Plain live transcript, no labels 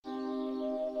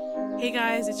Hey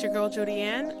guys, it's your girl Jody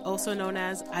Ann, also known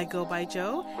as I Go By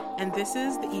Joe, and this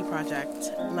is the E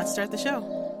Project. Let's start the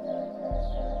show.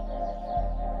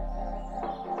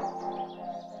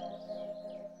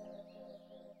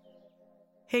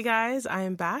 Hey guys, I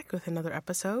am back with another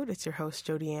episode. It's your host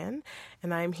Jody Ann,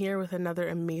 and I am here with another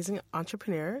amazing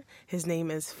entrepreneur. His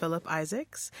name is Philip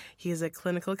Isaacs. He is a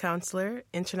clinical counselor,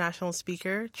 international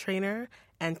speaker, trainer,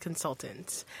 and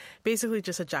consultant. Basically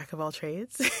just a jack of all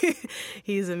trades.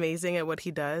 He's amazing at what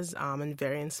he does and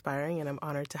very inspiring, and I'm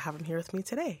honored to have him here with me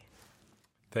today.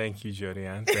 Thank you, Jody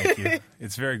Ann. Thank you.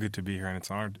 It's very good to be here, and it's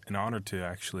an honor to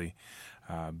actually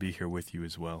be here with you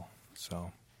as well.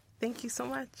 So, thank you so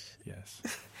much. Yes.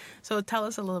 So tell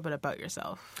us a little bit about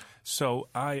yourself. So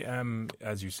I am,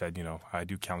 as you said, I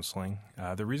do counseling.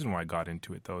 The reason why I got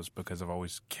into it, though, is because I've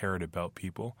always cared about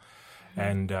people.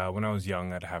 And when I was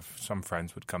young, I'd have some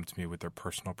friends would come to me with their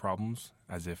personal problems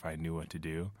as if I knew what to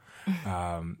do.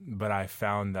 But I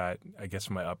found that, I guess,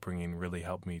 my upbringing really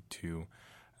helped me to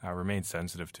remain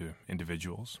sensitive to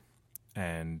individuals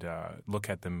and look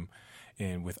at them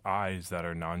with eyes that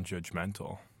are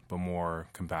non-judgmental but more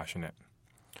compassionate.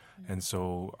 And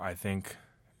so I think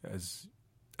as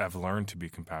I've learned to be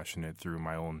compassionate through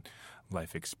my own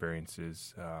life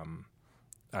experiences,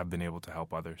 I've been able to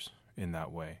help others in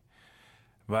that way.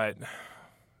 But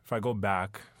if I go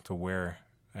back to where,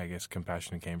 I guess,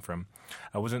 compassion came from,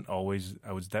 I was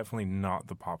definitely not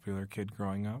the popular kid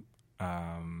growing up.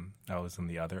 I was on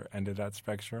the other end of that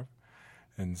spectrum.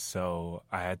 And so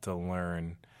I had to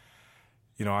learn,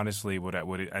 honestly, what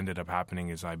ended up happening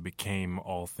is I became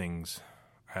all things.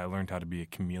 I learned how to be a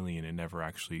chameleon and never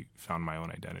actually found my own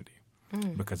identity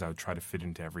because I would try to fit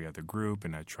into every other group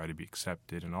and I'd try to be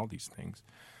accepted and all these things.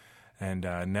 And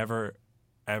never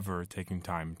ever taking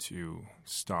time to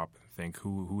stop and think,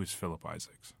 who is Philip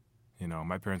Isaacs?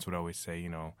 My parents would always say,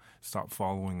 stop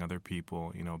following other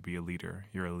people, be a leader.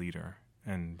 You're a leader.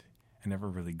 And I never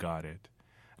really got it.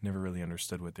 I never really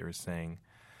understood what they were saying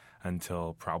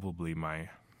until probably my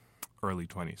early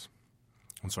 20s.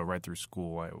 And so right through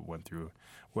school, I went through,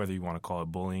 whether you want to call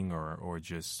it bullying or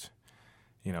just,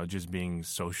 just being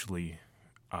socially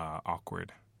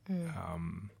awkward.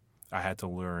 I had to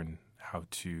learn how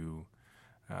to,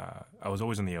 I was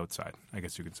always on the outside, I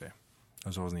guess you could say. I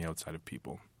was always on the outside of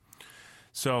people.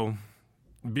 So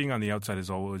being on the outside has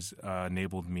always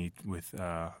enabled me with,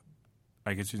 I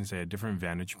guess you can say, a different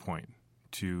vantage point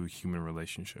to human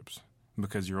relationships.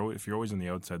 Because if you're always on the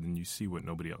outside, then you see what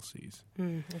nobody else sees.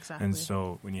 Exactly. And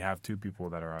so when you have two people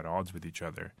that are at odds with each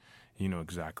other, you know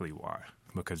exactly why.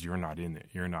 Because you're not in it.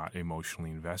 You're not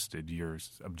emotionally invested. You're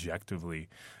objectively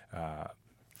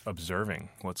observing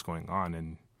what's going on,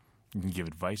 and you can give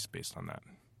advice based on that.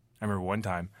 I remember one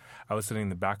time I was sitting in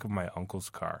the back of my uncle's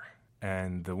car,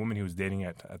 and the woman he was dating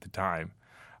at the time,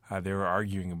 they were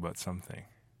arguing about something.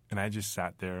 And I just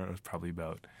sat there. I was probably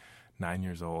about 9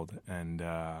 years old and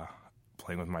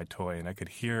playing with my toy. And I could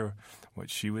hear what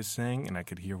she was saying and I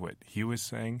could hear what he was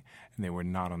saying, and they were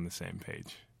not on the same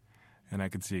page. And I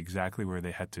could see exactly where they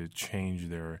had to change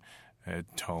their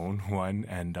tone, one,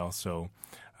 and also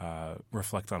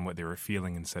reflect on what they were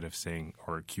feeling instead of saying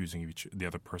or accusing the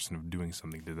other person of doing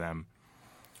something to them.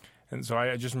 And so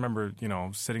I just remember,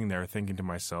 sitting there thinking to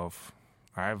myself,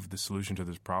 I have the solution to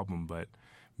this problem, but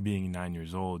being 9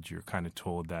 years old, you're kind of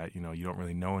told that, you don't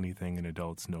really know anything and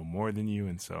adults know more than you.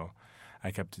 And so I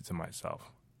kept it to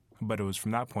myself. But it was from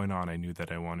that point on I knew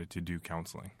that I wanted to do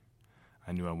counseling.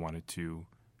 I knew I wanted to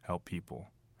help people.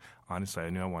 Honestly, I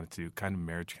knew I wanted to kind of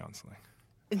marriage counseling.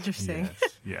 Interesting.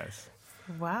 Yes.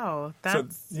 Wow.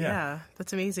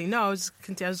 That's amazing. No, I was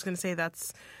going to say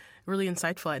that's really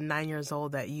insightful at 9 years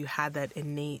old that you had that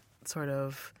innate sort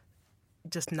of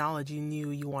just knowledge. You knew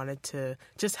you wanted to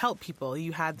just help people.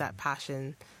 You had that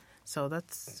passion. So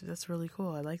that's really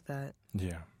cool. I like that.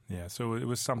 Yeah. So it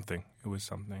was something.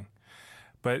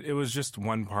 But it was just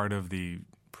one part of the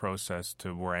process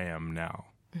to where I am now.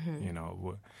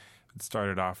 It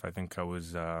started off, I think I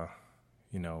was,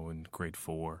 in grade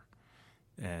 4.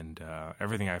 And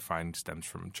everything I find stems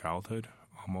from childhood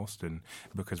almost. And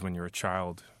because when you're a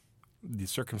child, the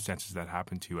circumstances that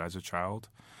happen to you as a child,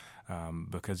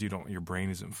 because your brain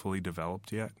isn't fully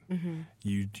developed yet,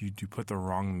 you put the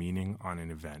wrong meaning on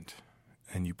an event,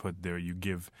 and you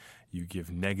give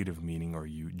negative meaning, or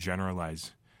you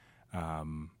generalize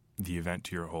the event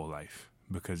to your whole life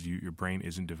because your brain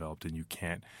isn't developed and you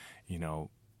can't,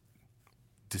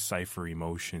 decipher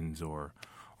emotions or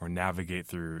navigate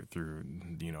through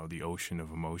the ocean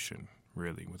of emotion.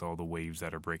 Really, with all the waves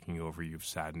that are breaking over you of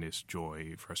sadness,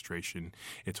 joy, frustration,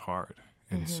 it's hard.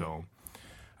 And so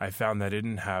I found that I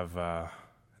didn't have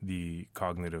the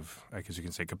cognitive, I guess you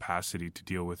can say, capacity to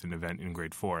deal with an event in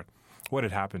grade 4. What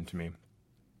had happened to me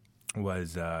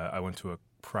was I went to a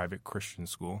private Christian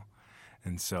school,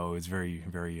 and so it's very,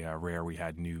 very rare we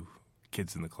had new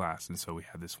kids in the class. And so we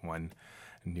had this one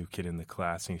new kid in the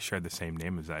class, and he shared the same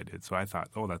name as I did. So I thought,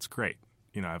 oh, that's great.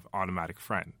 You know, I have an automatic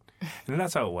friend. And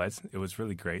that's how it was. It was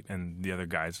really great, and the other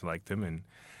guys liked him. And,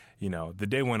 you know, the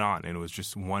day went on, and it was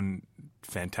just one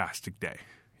fantastic day.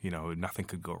 You know, nothing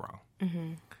could go wrong.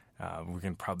 Mm-hmm.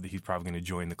 He's probably going to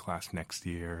join the class next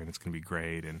year, and it's going to be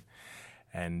great. And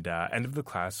end of the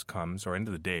class comes, or end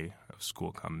of the day of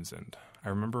school comes, and I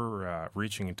remember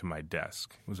reaching into my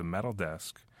desk. It was a metal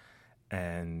desk,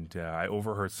 and I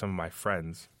overheard some of my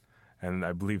friends, and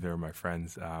I believe they were my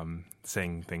friends,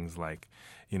 saying things like,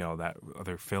 you know, that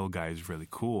other Phil guy is really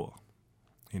cool,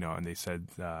 you know, and they said,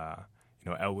 you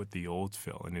know, out with the old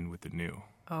Phil and in with the new.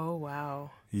 Oh,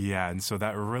 wow. Yeah, and so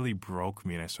that really broke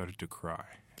me, and I started to cry.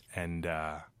 And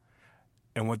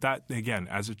what that, again,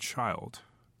 as a child,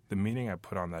 the meaning I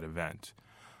put on that event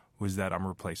was that I'm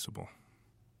replaceable,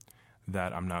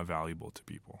 that I'm not valuable to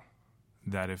people,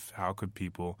 that how could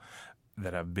people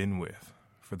that I've been with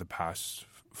for the past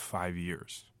 5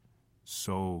 years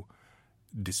so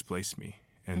displace me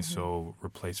and so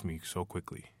replace me so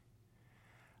quickly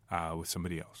with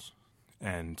somebody else.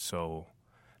 And so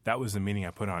that was the meaning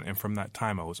I put on. And from that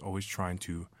time, I was always trying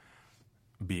to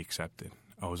be accepted.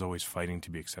 I was always fighting to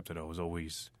be accepted. I was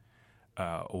always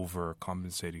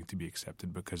overcompensating to be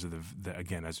accepted because of the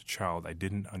again, as a child, I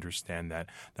didn't understand that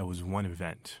was one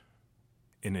event.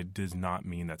 And it does not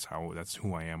mean that's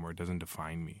who I am, or it doesn't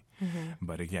define me. Mm-hmm.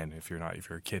 But again, if you're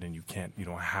a kid and you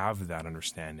don't have that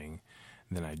understanding,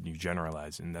 then you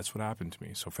generalize, and that's what happened to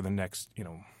me. So for the next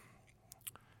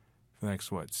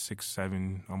 6,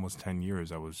 7, almost 10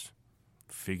 years, I was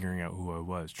figuring out who I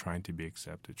was, trying to be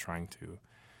accepted, trying to,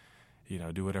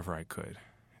 do whatever I could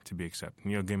to be accepted.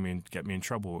 Get me in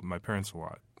trouble with my parents a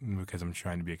lot because I'm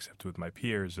trying to be accepted with my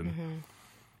peers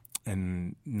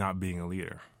and not being a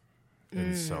leader.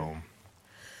 And so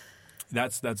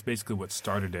that's basically what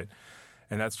started it.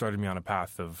 And that started me on a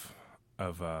path of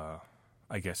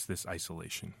I guess, this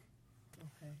isolation.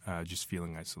 Okay. Just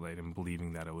feeling isolated and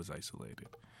believing that I was isolated.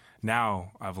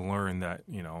 Now I've learned that,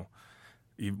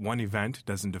 one event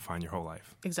doesn't define your whole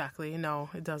life. Exactly. No,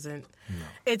 it doesn't. No.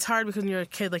 It's hard because when you're a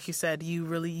kid, like you said,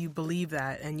 you believe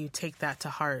that and you take that to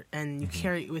heart and you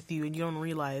carry it with you, and you don't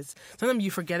realize. Sometimes you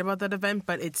forget about that event,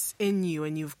 but it's in you,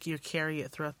 and you carry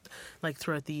it throughout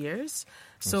the years.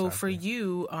 So for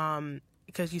you,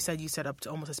 because you said up to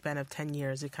almost a span of 10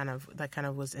 years, that kind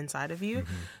of was inside of you.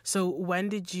 Mm-hmm. So when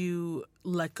did you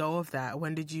let go of that?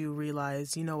 When did you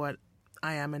realize, you know what,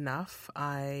 I am enough.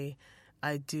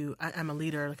 I'm a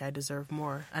leader, like I deserve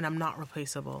more, and I'm not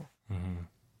replaceable.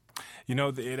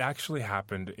 Mm-hmm. It actually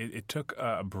happened. It took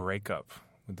a breakup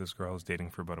with this girl I was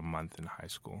dating for about a month in high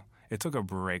school. It took a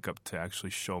breakup to actually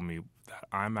show me that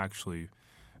I'm actually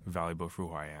valuable for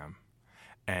who I am.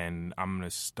 And I'm going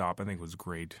to stop. I think it was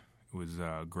grade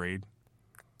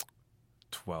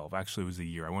 12. Actually, it was a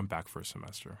year. I went back for a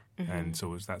semester. Mm-hmm. And so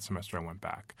it was that semester I went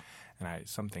back. And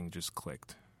something just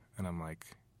clicked. And I'm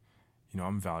like,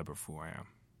 I'm valuable for who I am.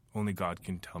 Only God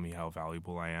can tell me how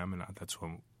valuable I am, and that's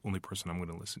the only person I'm going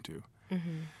to listen to.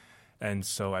 Mm-hmm. And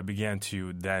so I began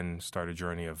to then start a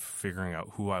journey of figuring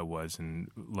out who I was and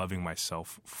loving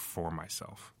myself for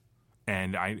myself.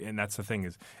 And that's the thing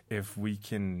is, if we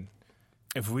can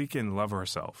love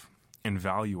ourselves and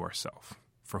value ourselves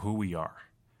for who we are,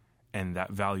 and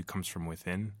that value comes from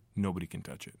within, nobody can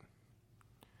touch it.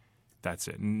 That's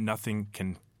it. Nothing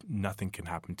can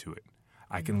happen to it.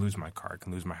 I can lose my car, I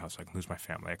can lose my house, I can lose my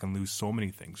family, I can lose so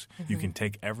many things. Mm-hmm. You can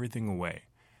take everything away,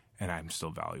 and I'm still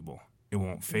valuable. It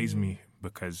won't faze me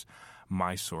because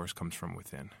my source comes from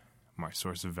within. My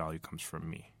source of value comes from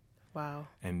me. Wow.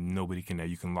 And nobody can.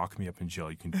 You can lock me up in jail.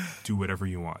 You can do whatever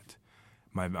you want.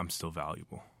 I'm still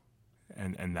valuable,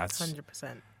 and that's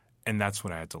 100%. And that's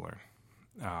what I had to learn.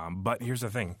 But here's the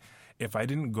thing. If I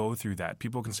didn't go through that,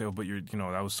 people can say, "Oh, but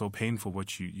that was so painful. What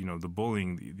the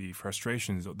bullying, the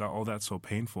frustrations, all that's so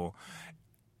painful."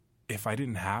 If I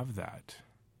didn't have that,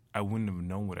 I wouldn't have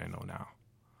known what I know now.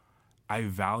 I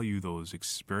value those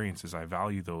experiences. I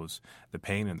value the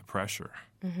pain and the pressure,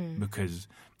 because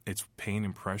it's pain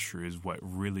and pressure is what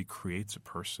really creates a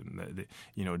person.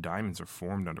 Diamonds are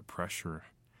formed under pressure.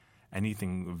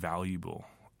 Anything valuable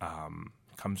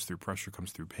comes through pressure,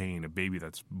 comes through pain. A baby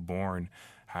that's born,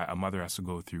 a mother has to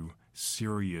go through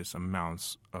serious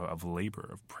amounts of labor,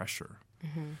 of pressure.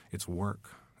 Mm-hmm. It's work.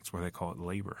 That's why they call it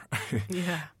labor.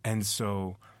 Yeah. And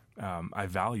so I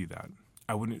value that.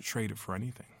 I wouldn't trade it for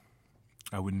anything.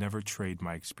 I would never trade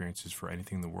my experiences for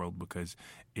anything in the world because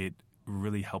it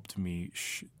really helped me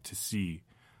to see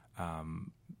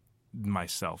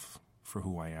myself for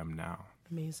who I am now.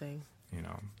 Amazing. You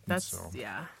know, that's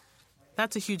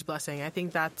a huge blessing. I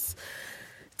think that's,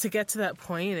 to get to that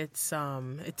point,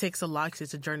 it takes a lot, 'cause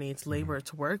it's a journey, it's labor,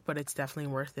 it's work, but it's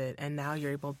definitely worth it. And now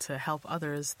you're able to help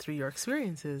others through your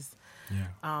experiences.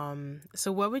 Yeah.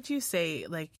 So what would you say,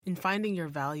 like, in finding your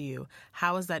value,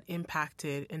 how has that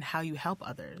impacted in how you help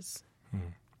others?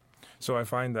 So I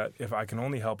find that if I can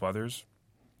only help others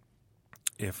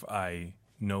if I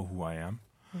know who I am,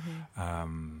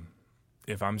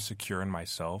 if I'm secure in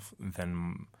myself,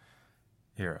 then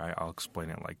I'll explain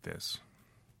it like this.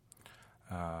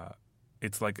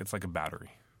 It's like a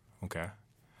battery, okay?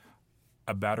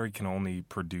 A battery can only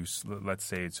produce, let's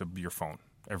say it's your phone.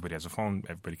 Everybody has a phone.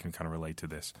 Everybody can kind of relate to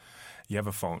this. You have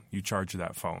a phone. You charge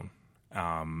that phone,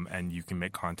 and you can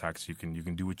make contacts. You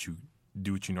can do what you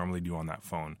normally do on that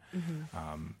phone.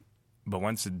 But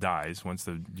once it dies, once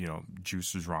the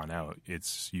juice is run out,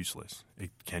 it's useless.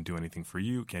 It can't do anything for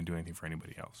you. It can't do anything for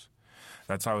anybody else.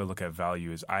 That's how I look at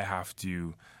value. Is I have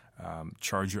to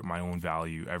charge up my own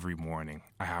value every morning.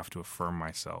 I have to affirm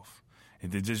myself. It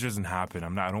just doesn't happen.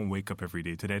 I don't wake up every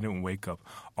day. Today I didn't wake up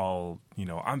all,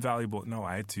 I'm valuable. No,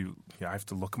 I have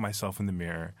to look at myself in the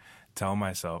mirror, tell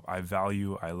myself I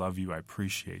value, I love you, I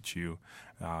appreciate you.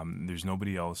 There's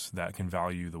nobody else that can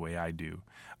value the way I do.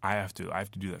 I have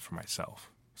to do that for myself.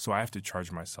 So I have to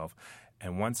charge myself.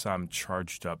 And once I'm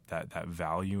charged up that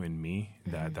value in me,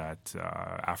 that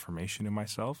affirmation in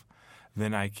myself,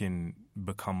 then I can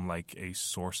become like a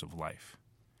source of life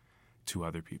to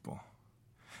other people.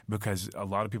 Because a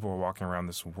lot of people are walking around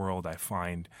this world, I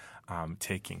find,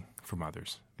 taking from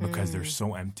others because they're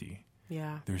so empty.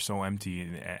 Yeah. They're so empty,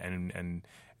 and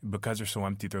because they're so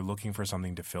empty, they're looking for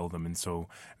something to fill them. And so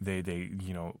they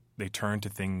turn to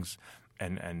things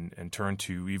and turn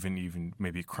to even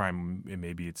maybe crime,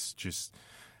 maybe it's just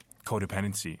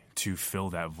codependency to fill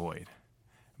that void.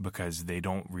 Because they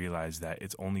don't realize that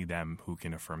it's only them who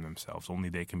can affirm themselves. Only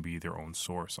they can be their own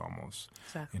source, almost.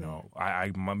 Exactly.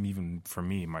 I'm even for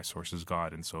me, my source is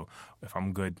God, and so if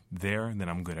I'm good there, then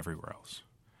I'm good everywhere else.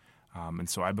 And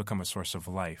so I become a source of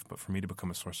life. But for me to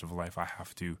become a source of life, I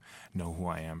have to know who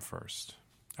I am first.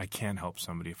 I can't help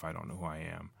somebody if I don't know who I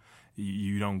am.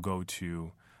 You don't go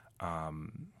to,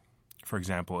 for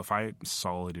example, if I'm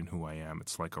solid in who I am,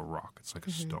 it's like a rock. It's like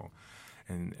a stone.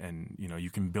 And you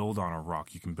can build on a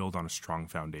rock, you can build on a strong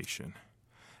foundation.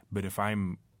 But if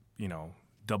I'm,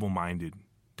 double-minded,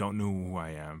 don't know who I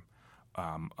am,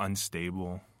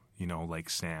 unstable, like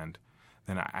sand,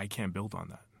 then I can't build on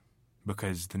that.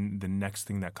 Because the next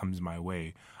thing that comes my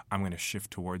way, I'm going to shift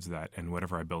towards that, and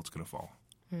whatever I build's going to fall.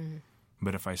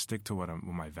 But if I stick to what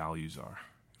my values are,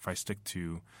 if I stick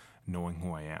to knowing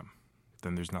who I am,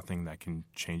 then there's nothing that can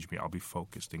change me. I'll be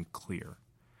focused and clear.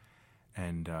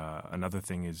 And another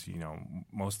thing is,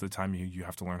 most of the time you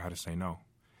have to learn how to say no.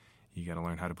 You got to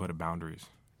learn how to put up boundaries.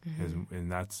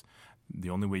 And that's the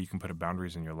only way you can put up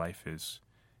boundaries in your life is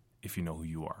if you know who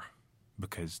you are.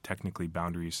 Because technically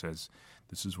boundaries says,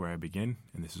 this is where I begin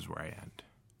and this is where I end.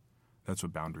 That's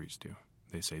what boundaries do.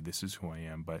 They say, this is who I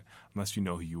am. But unless you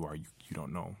know who you are, you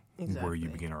don't know where you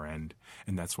begin or end.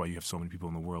 And that's why you have so many people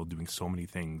in the world doing so many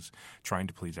things, trying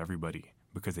to please everybody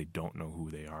because they don't know who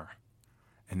they are.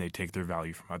 And they take their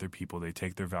value from other people. They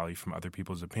take their value from other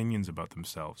people's opinions about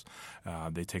themselves.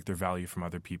 They take their value from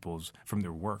from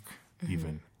their work,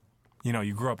 even.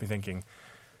 You grew up thinking,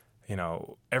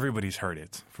 everybody's heard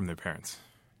it from their parents.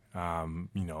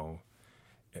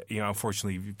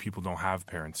 Unfortunately, people don't have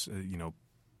parents,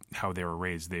 how they were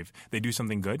raised. They do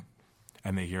something good,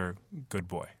 and they hear, good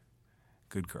boy,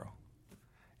 good girl,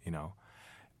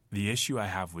 The issue I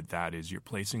have with that is you're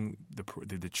placing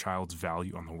the child's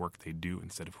value on the work they do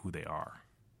instead of who they are.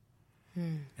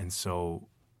 And so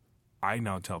I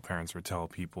now tell parents or tell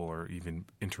people or even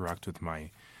interact with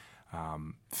my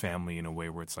family in a way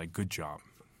where it's like, good job.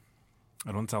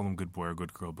 I don't tell them good boy or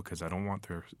good girl because I don't want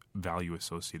their value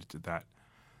associated to that.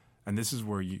 And this is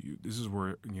where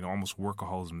almost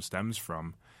workaholism stems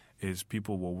from, is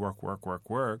people will work,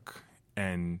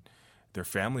 and their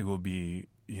family will be,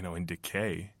 in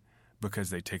decay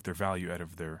because they take their value out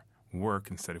of their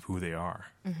work instead of who they are.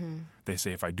 They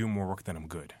say, if I do more work, then I'm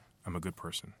good. I'm a good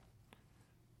person.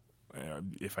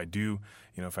 If I do,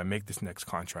 if I make this next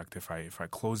contract, if I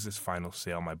close this final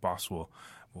sale, my boss will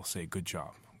say, good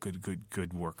job.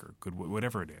 good worker,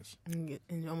 whatever it is.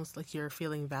 And almost like you're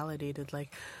feeling validated,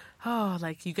 like, oh,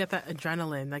 like you get that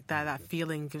adrenaline, like that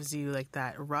feeling gives you like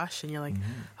that rush, and you're like,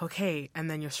 okay, and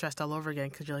then you're stressed all over again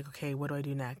because you're like, okay, what do I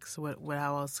do next?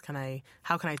 How can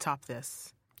I top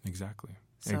this? Exactly.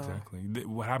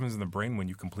 What happens in the brain when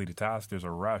you complete a task, there's a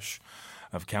rush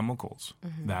of chemicals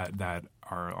that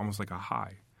are almost like a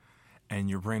high, and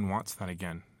your brain wants that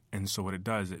again. And so what it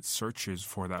does, it searches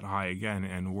for that high again,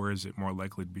 and where is it more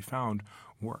likely to be found?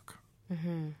 Work.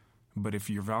 But if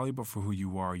you're valuable for who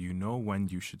you are, you know when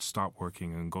you should stop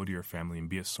working and go to your family and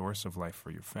be a source of life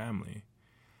for your family.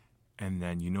 And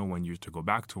then you know when you're to go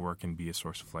back to work and be a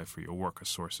source of life for your work, a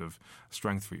source of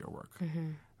strength for your work.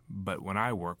 But when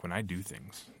I do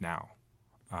things now,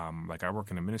 like I work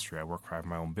in a ministry, I have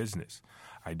my own business.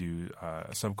 I do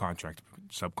a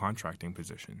subcontracting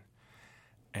position.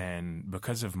 And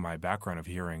because of my background of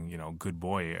hearing, good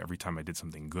boy every time I did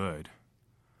something good,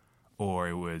 or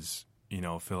it was,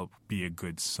 Philip, be a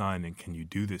good son and can you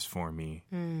do this for me?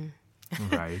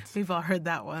 Right? We've all heard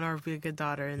that one, or be a good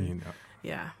daughter. And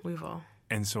yeah, we've all.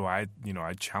 And so I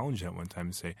challenged that one time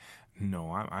and say,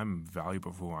 no, I'm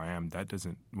valuable for who I am. That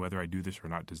doesn't, whether I do this or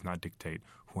not, does not dictate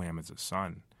who I am as a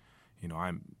son.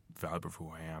 I'm valuable for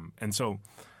who I am. And so,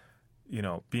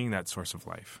 being that source of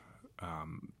life,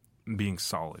 being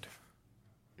solid,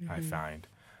 I find,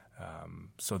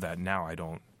 so that now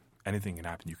anything can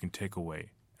happen. You can take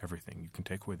away everything. You can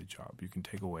take away the job. You can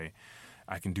take away,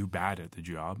 I can do bad at the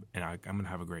job, and I'm going to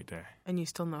have a great day. And you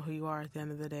still know who you are at the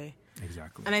end of the day.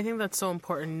 Exactly. And I think that's so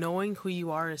important. Knowing who you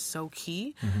are is so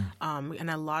key. And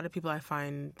a lot of people I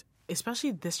find,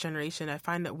 especially this generation, I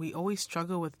find that we always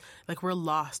struggle with, like, we're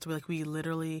lost. We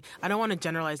literally, I don't want to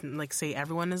generalize and like say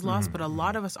everyone is lost, but a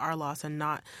lot of us are lost, and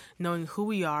not knowing who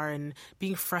we are and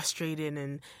being frustrated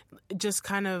and just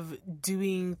kind of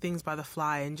doing things by the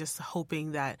fly and just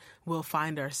hoping that we'll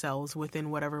find ourselves within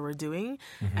whatever we're doing.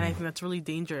 And I think that's really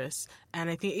dangerous. And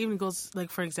I think it even goes, like,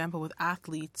 for example, with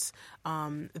athletes,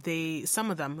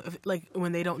 some of them, like,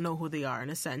 when they don't know who they are, in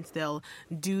a sense, they'll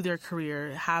do their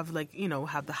career, have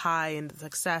the high and the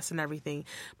success and everything.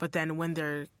 But then when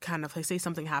they're kind of, like, say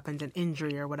something happened, an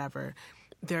injury or whatever,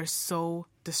 they're so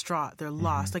distraught. They're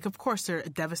lost. Like, of course, they're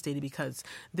devastated because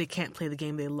they can't play the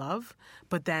game they love.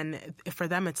 But then for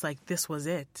them, it's like, this was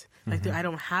it. Like, I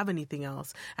don't have anything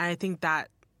else. And I think that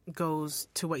goes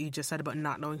to what you just said about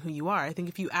not knowing who you are. I think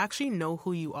if you actually know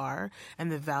who you are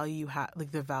and the value you have,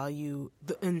 like the value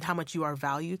and how much you are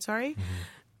valued,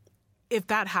 if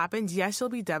that happens, yes, you'll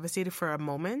be devastated for a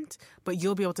moment, but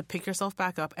you'll be able to pick yourself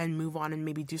back up and move on and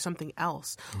maybe do something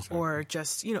else. Exactly. Or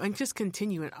just, and just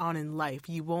continue it on in life.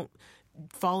 You won't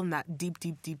fall in that deep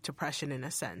depression, in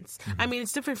a sense. I mean,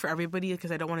 it's different for everybody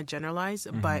because I don't want to generalize,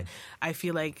 but I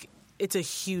feel like it's a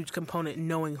huge component,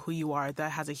 knowing who you are,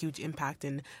 that has a huge impact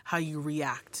in how you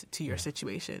react to your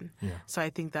situation. Yeah. So I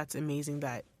think that's amazing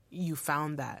that you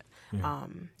found that.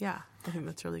 I think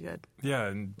that's really good. Yeah,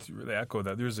 and to really echo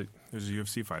that, there's a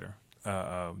UFC fighter,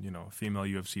 female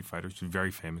UFC fighter. She's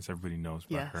very famous. Everybody knows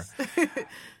about her.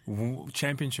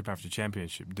 Championship after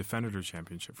championship, defended her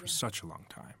championship for such a long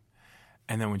time.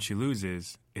 And then when she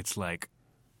loses, it's like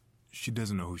she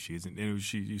doesn't know who she is. And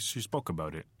she spoke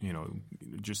about it,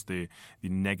 just the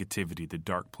negativity, the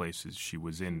dark places she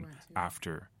was in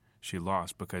after she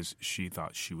lost because she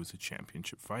thought she was a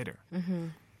championship fighter.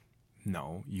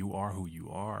 No, you are who you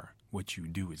are. What you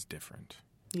do is different.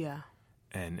 Yeah.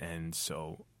 And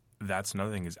so that's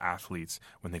another thing is athletes,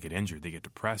 when they get injured, they get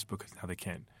depressed because now they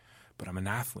can't. But I'm an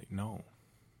athlete. No.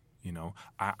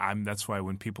 That's why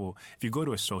when people, if you go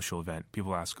to a social event,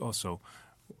 people ask, oh, so,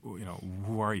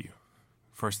 who are you?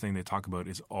 First thing they talk about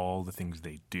is all the things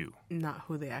they do. Not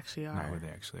who they actually are. Not who they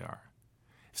actually are.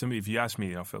 If you ask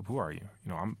me, Philip, who are you?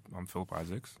 I'm Philip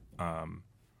Isaacs.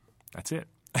 That's it.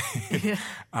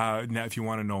 Now, if you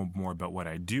want to know more about what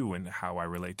I do and how I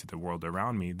relate to the world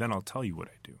around me, then I'll tell you what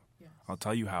I do. Yes. I'll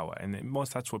tell you how. And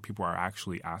that's what people are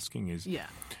actually asking is,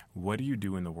 what do you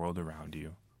do in the world around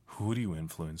you? Who do you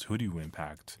influence? Who do you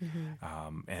impact?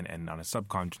 And on a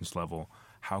subconscious level,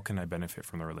 how can I benefit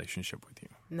from the relationship with you?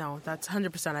 No, that's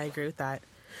 100%. I agree with that.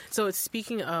 So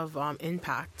speaking of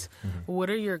impact, what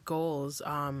are your goals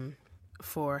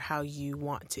for how you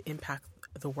want to impact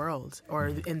the world or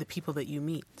in the people that you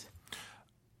meet?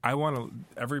 I want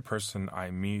to, every person I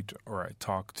meet or I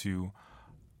talk to,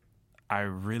 I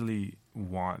really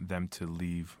want them to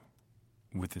leave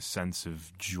with a sense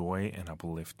of joy and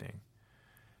uplifting.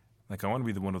 Like, I want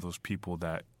to be one of those people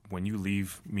that when you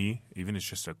leave me, even if it's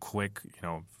just a quick,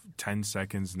 10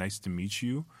 seconds, nice to meet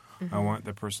you, I want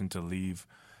the person to leave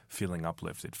feeling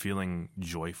uplifted, feeling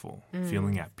joyful,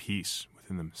 feeling at peace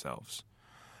within themselves.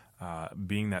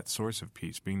 being that source of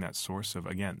peace, being that source of,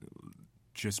 again,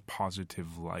 just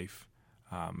positive life.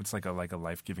 It's like a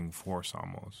life-giving force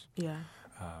almost. Yeah.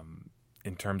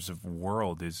 In terms of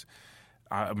world,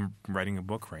 I'm writing a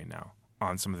book right now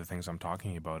on some of the things I'm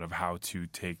talking about, of how to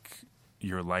take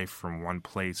your life from one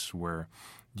place where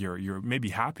you're maybe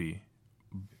happy,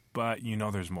 but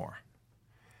there's more.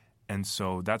 And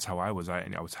so that's how I was. I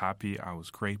was happy, I was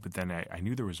great, but then I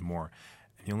knew there was more.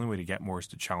 And the only way to get more is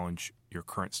to challenge your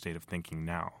current state of thinking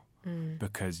now.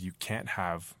 Because you can't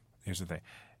have, here's the thing,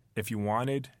 if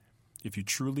you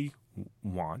truly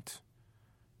want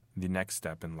the next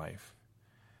step in life,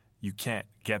 you can't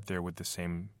get there with the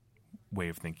same way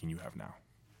of thinking you have now.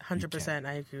 100%.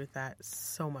 I agree with that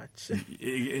so much.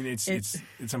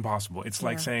 It's impossible. It's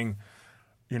like saying,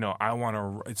 I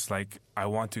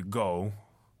want to go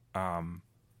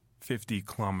 50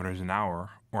 kilometers an hour,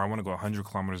 or I want to go 100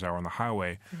 kilometers an hour on the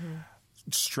highway,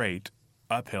 straight,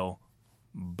 uphill,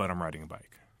 but I'm riding a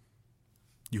bike.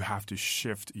 You have to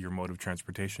shift your mode of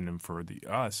transportation, and for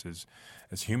us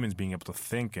as humans, being able to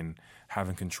think and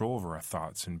having control over our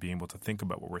thoughts and being able to think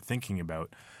about what we're thinking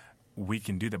about, we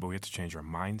can do that, but we have to change our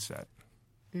mindset.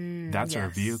 That's our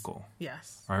vehicle.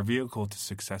 Yes. Our vehicle to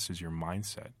success is your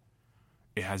mindset.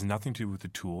 It has nothing to do with the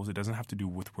tools. It doesn't have to do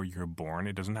with where you're born.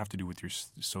 It doesn't have to do with your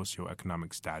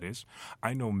socioeconomic status.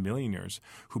 I know millionaires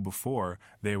who before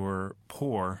they were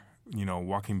poor,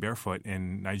 walking barefoot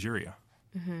in Nigeria.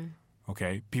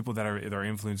 Okay, people that are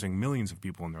influencing millions of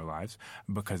people in their lives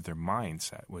because their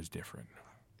mindset was different.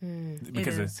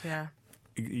 Because it is, yeah.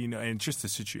 And just the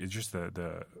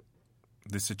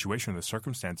situation, the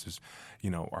circumstances,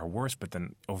 are worse. But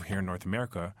then over here in North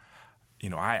America,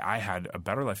 I had a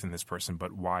better life than this person.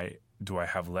 But why do I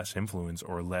have less influence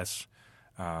or less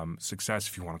success,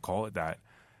 if you want to call it that?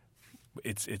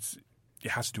 It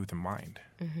has to do with the mind.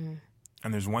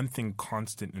 And there's one thing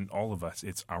constant in all of us.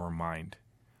 It's our mind.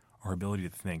 Our ability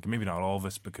to think. Maybe not all of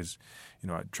us, because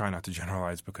I try not to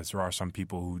generalize, because there are some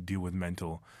people who deal with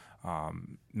mental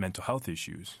health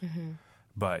issues.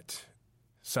 But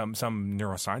some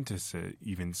neuroscientists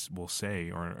even will say,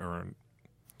 or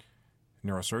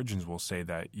neurosurgeons will say,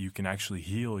 that you can actually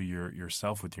heal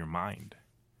yourself with your mind.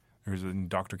 There's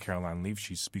Dr. Caroline Leaf.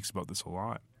 She speaks about this a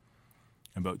lot,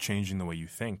 about changing the way you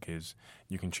think. Is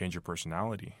you can change your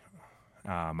personality.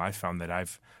 I found that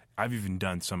I've even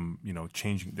done some,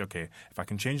 changing. Okay, if I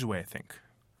can change the way I think.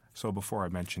 So before I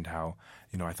mentioned how,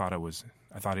 I thought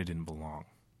I didn't belong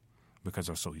because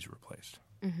I was so easily replaced.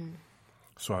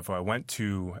 So if I went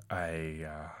to I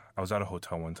was at a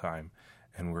hotel one time,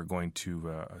 and we were going to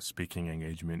a speaking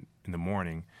engagement in the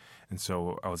morning, and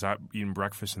so I was out eating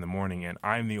breakfast in the morning, and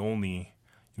I'm the only,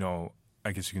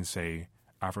 I guess you can say,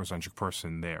 Afrocentric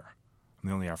person there. I'm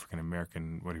the only African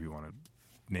American, whatever you want to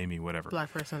name me, whatever.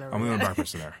 Black person. I'm the only black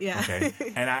person there. Yeah. Okay.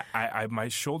 And I my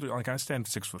shoulder, I stand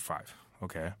 6'5".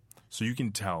 Okay. So you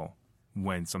can tell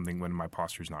when my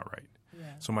posture's not right.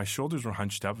 Yeah. So my shoulders were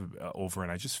hunched up over,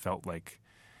 and I just felt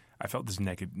this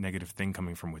negative thing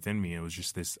coming from within me. It was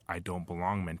just this I don't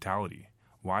belong mentality.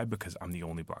 Why? Because I'm the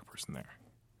only black person there.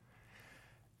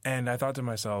 And I thought to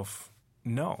myself,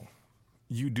 no,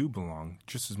 you do belong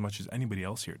just as much as anybody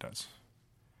else here does.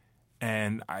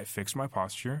 And I fixed my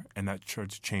posture, and that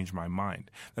started to change my mind.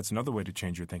 That's another way to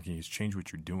change your thinking, is change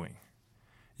what you're doing.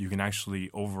 You can actually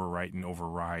overwrite and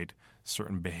override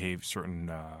certain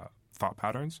thought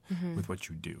patterns with what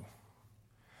you do.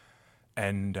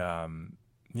 And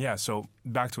so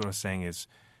back to what I was saying is,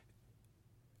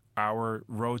 our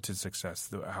road to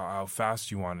success, how fast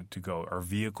you want it to go, our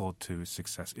vehicle to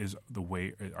success is the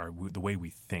way we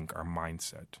think, our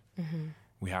mindset.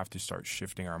 We have to start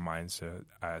shifting our mindset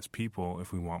as people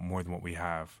if we want more than what we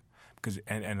have. Because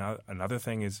and another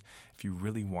thing is, if you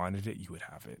really wanted it, you would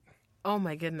have it. Oh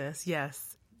my goodness,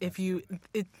 yes. It's you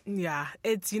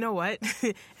know what?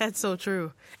 That's so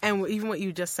true. And even what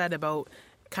you just said about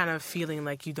kind of feeling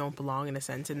like you don't belong, in a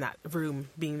sense, in that room,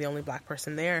 being the only black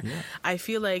person there. Yeah. I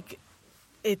feel like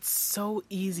it's so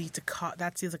easy to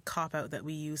that's a cop-out that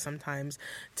we use sometimes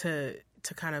to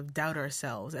kind of doubt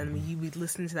ourselves, and we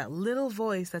listen to that little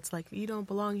voice that's like, you don't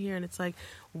belong here, and it's like,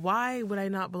 why would I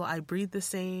not belong? I breathe the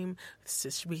same,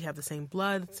 we have the same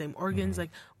blood, same organs,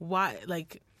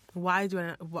 why do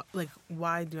I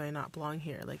not belong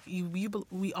here? Like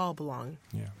we all belong.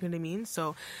 Yeah. You know what I mean?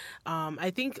 So I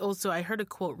think also I heard a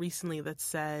quote recently that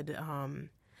said,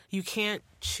 you can't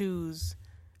choose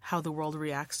how the world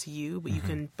reacts to you,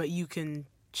 but you can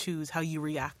choose how you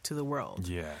react to the world.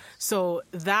 Yeah. So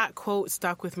that quote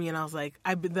stuck with me, and I was like,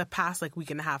 the past week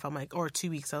and a half, I'm like, or 2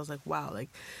 weeks, I was like, wow,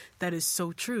 that is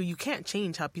so true. You can't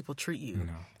change how people treat you.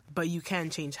 No. but you can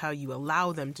change how you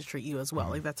allow them to treat you as well.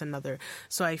 Like that's another.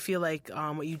 So I feel like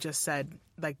what you just said,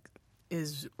 like,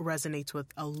 resonates with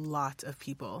a lot of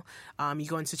people. You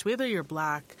go in situations, whether you're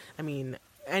Black, I mean,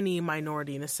 any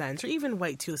minority in a sense, or even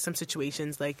white too. Some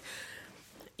situations, like,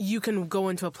 you can go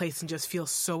into a place and just feel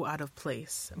so out of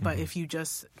place. But if you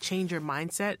just change your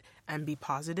mindset and be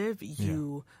positive,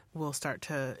 you will start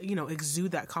to,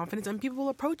 exude that confidence, and people will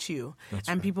approach you. That's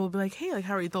and right. people will be like, hey, like,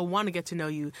 how are you? They'll want to get to know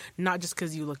you, not just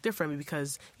because you look different, but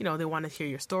because, they want to hear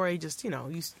your story. Just,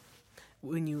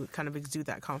 when you kind of exude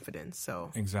that confidence. So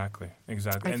Exactly. I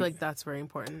feel like that's very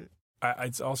important.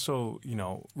 It's also,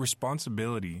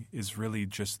 responsibility is really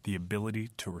just the ability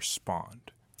to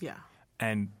respond. Yeah.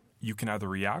 And you can either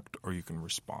react or you can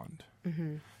respond.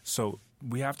 So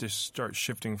we have to start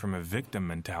shifting from a victim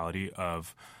mentality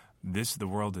of the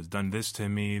world has done this to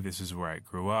me, this is where I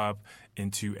grew up,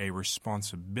 into a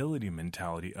responsibility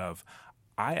mentality of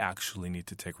I actually need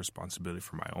to take responsibility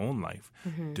for my own life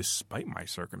despite my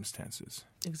circumstances.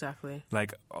 Exactly.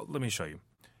 Like, let me show you.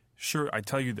 Sure, I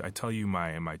tell you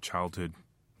my childhood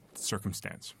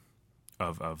circumstance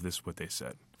of this, what they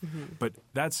said. But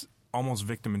that's almost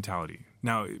victim mentality.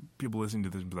 Now, people listening to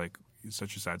this and be like, it's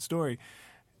such a sad story.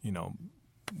 Why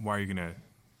are you going to...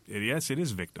 Yes, it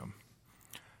is victim.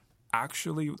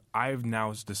 Actually, I've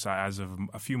now decided, as of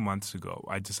a few months ago,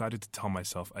 I decided to tell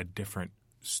myself a different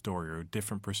story or a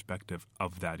different perspective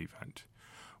of that event,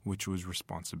 which was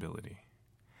responsibility.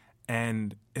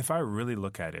 And if I really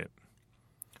look at it,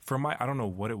 I don't know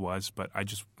what it was, but I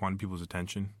just wanted people's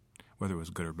attention, whether it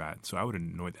was good or bad. So I would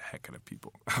annoy the heck out of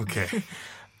people. Okay.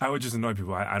 I would just annoy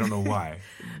people. I don't know why.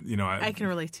 I can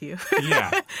relate to you.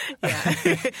 Yeah.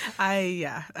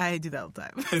 I do that all the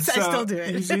time. I So, still do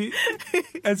it. You see?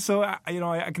 And so,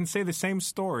 I can say the same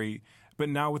story, but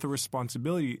now with a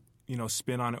responsibility,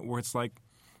 spin on it where it's like,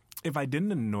 if I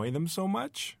didn't annoy them so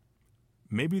much,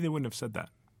 maybe they wouldn't have said that.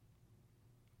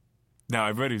 Now,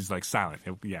 everybody's like silent.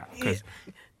 Yeah. Because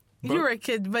you were a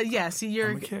kid, but yes,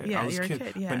 you're I'm a kid. Yeah, I was you're a kid. a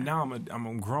kid. Yeah. But now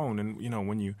I'm grown, and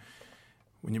when you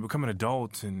become an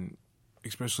adult, and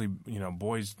especially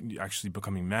boys actually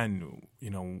becoming men,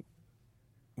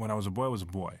 when I was a boy, I was a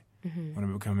boy. When I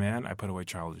become a man, I put away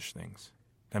childish things.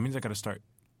 That means I got to start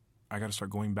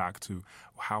going back to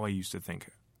how I used to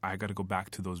think. I got to go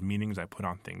back to those meanings I put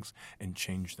on things and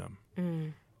change them.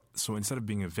 So instead of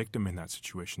being a victim in that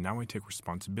situation, now I take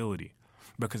responsibility.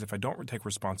 Because if I don't take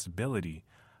responsibility,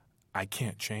 I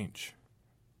can't change.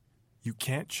 You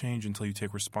can't change until you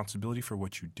take responsibility for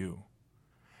what you do.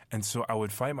 And so I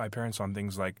would fight my parents on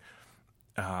things like,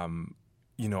 they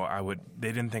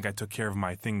didn't think I took care of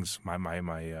my things, my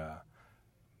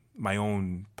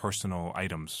own personal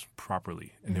items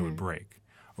properly, and they would break.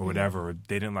 Or whatever.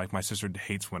 They didn't like, my sister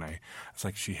hates when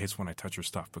she hates when I touch her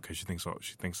stuff because she thinks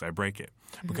I break it.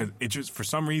 Because it just, for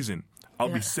some reason, I'll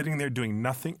be sitting there doing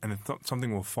nothing and then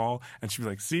something will fall and she'll be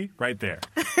like, see, right there.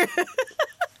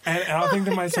 and I'll think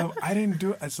to myself, I didn't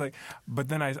do it. It's like, but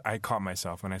then I caught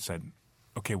myself and I said,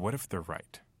 okay, what if they're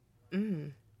right?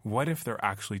 What if they're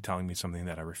actually telling me something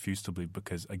that I refuse to believe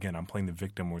because, again, I'm playing the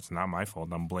victim where it's not my fault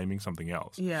and I'm blaming something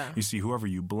else. Yeah. You see, whoever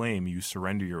you blame, you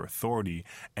surrender your authority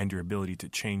and your ability to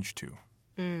change to.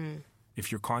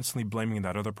 If you're constantly blaming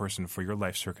that other person for your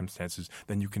life circumstances,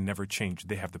 then you can never change.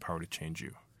 They have the power to change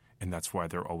you. And that's why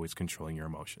they're always controlling your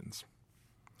emotions.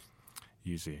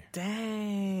 Easy.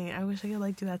 Dang, I wish I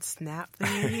could do that snap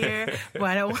thing here, but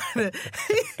I don't want to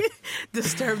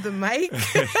disturb the mic.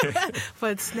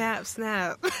 But snap.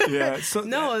 Yeah. So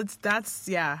no,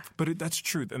 But that's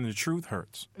truth, and the truth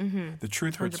hurts. The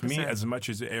truth hurts 100%. me as much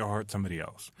as it hurts somebody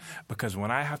else. Because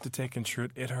when I have to take in truth,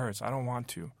 it hurts. I don't want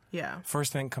to. Yeah.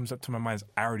 First thing comes up to my mind is,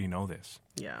 I already know this.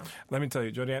 Yeah. Let me tell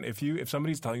you, Jodianne, if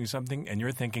somebody's telling you something and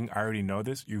you're thinking, I already know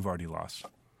this, you've already lost.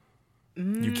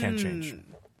 You can't change.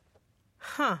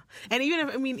 Huh. And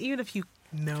even if you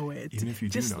know it, Even if you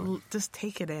do know it. just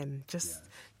take it in. Just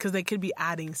because they could be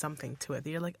adding something to it.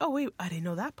 You're like, oh, wait, I didn't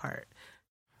know that part.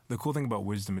 The cool thing about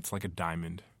wisdom, it's like a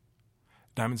diamond.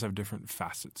 Diamonds have different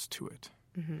facets to it.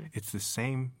 It's the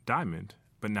same diamond,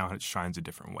 but now it shines a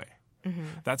different way.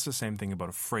 That's the same thing about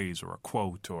a phrase or a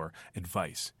quote or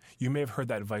advice. You may have heard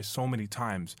that advice so many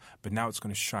times, but now it's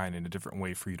going to shine in a different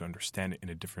way for you to understand it in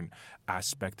a different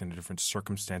aspect, in a different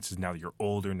circumstances. Now that you're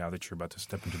older, now that you're about to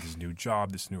step into this new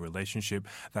job, this new relationship,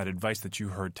 that advice that you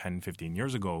heard 10, 15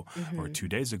 years ago or 2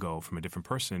 days ago from a different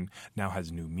person now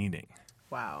has new meaning.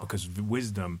 Wow. Because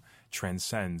wisdom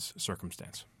transcends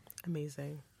circumstance.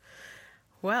 Amazing.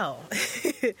 Well,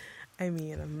 I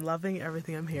mean, I'm loving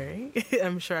everything I'm hearing.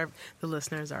 I'm sure the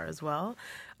listeners are as well.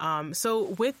 So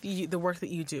with the work that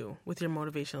you do with your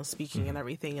motivational speaking and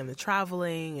everything and the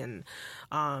traveling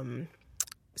and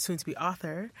soon to be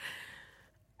author,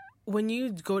 when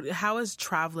you go, how has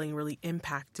traveling really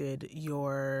impacted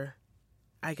your,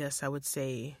 I guess I would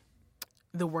say,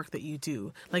 the work that you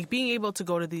do? Like being able to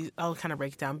go to these, I'll kind of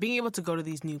break down, being able to go to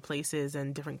these new places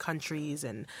and different countries,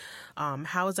 and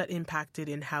how has that impacted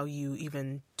in how you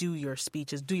even do your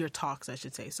speeches, do your talks, I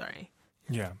should say, sorry.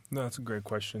 Yeah, no, that's a great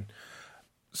question.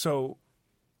 So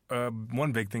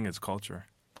one big thing is culture.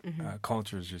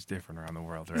 Culture is just different around the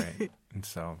world, right? And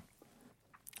so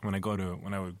when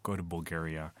I would go to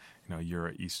Bulgaria,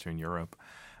 Eastern Europe,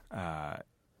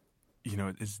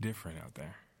 it's different out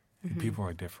there. People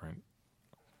are different.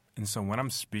 And so when I'm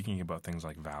speaking about things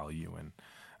like value and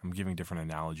I'm giving different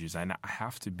analogies, I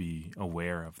have to be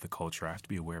aware of the culture. I have to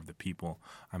be aware of the people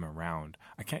I'm around.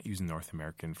 I can't use North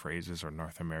American phrases or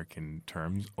North American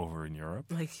terms over in Europe.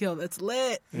 Like, yo, that's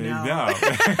lit. No.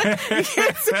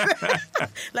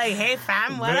 Like, hey,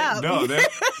 fam, what up? No, they're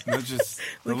just,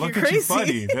 they look at you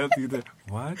funny. They're,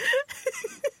 what?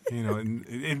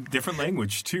 In different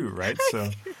language too, right?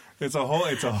 So it's a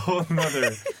whole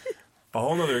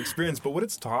nother experience. But what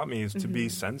it's taught me is to be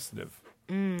sensitive,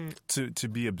 to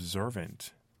be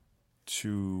observant,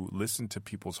 to listen to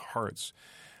people's hearts,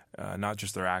 not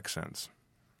just their accents,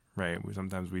 right?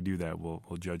 Sometimes we do that. We'll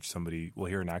judge somebody. We'll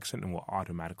hear an accent and we'll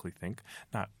automatically think.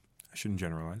 I shouldn't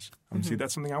generalize. See,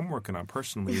 that's something I'm working on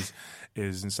personally.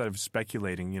 Is instead of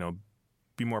speculating,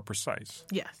 be more precise.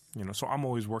 Yes. So I'm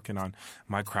always working on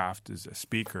my craft as a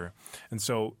speaker, and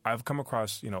so I've come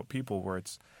across people where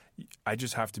I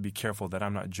just have to be careful that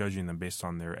I'm not judging them based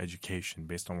on their education,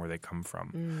 based on where they come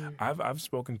from. I've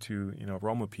spoken to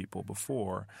Roma people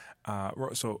before.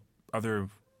 So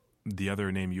the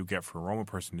other name you get for a Roma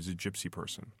person is a gypsy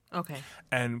person. Okay.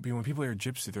 And when people hear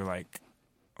gypsy, they're like,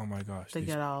 "Oh my gosh!" They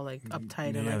get all like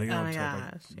uptight and they get oh my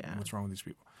uptight, gosh, like, what's wrong with these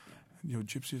people?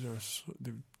 Gypsies are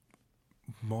they're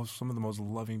some of the most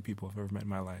loving people I've ever met in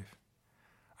my life.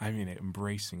 I mean,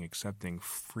 embracing, accepting,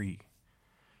 free.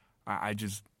 I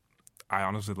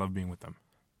honestly love being with them.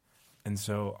 And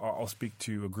so I'll speak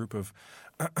to a group of,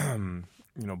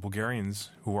 Bulgarians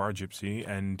who are gypsy,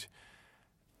 and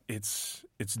it's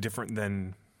different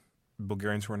than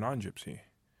Bulgarians who are non-gypsy.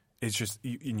 It's just,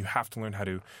 you have to learn how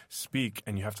to speak,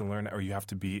 and you have to learn, or you have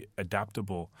to be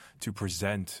adaptable to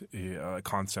present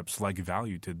concepts like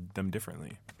value to them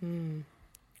differently.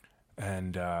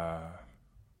 And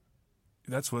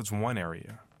that's one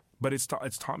area. But it's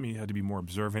taught me how to be more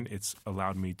observant. It's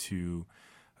allowed me to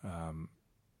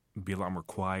be a lot more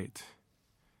quiet,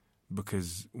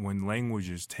 because when language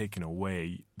is taken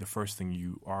away, the first thing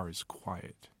you are is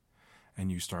quiet,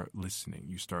 and you start listening.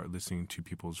 You start listening to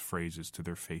people's phrases, to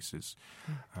their faces.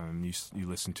 You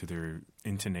listen to their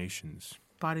intonations.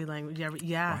 Body language,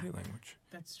 yeah. Body language.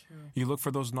 That's true. You look for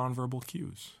those nonverbal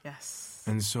cues. Yes.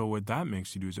 And so what that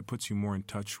makes you do is it puts you more in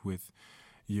touch with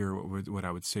what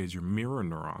I would say is your mirror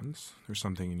neurons. There's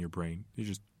something in your brain. You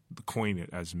just coin it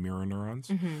as mirror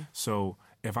neurons. So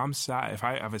if I'm sad, if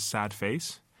I have a sad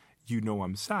face,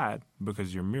 I'm sad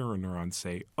because your mirror neurons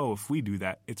say, oh, if we do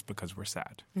that, it's because we're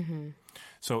sad.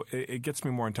 So it gets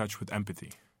me more in touch with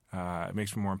empathy. It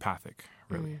makes me more empathic,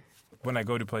 really. When I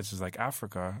go to places like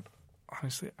Africa,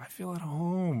 honestly, I feel at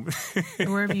home.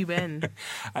 Where have you been?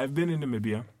 I've been in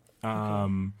Namibia.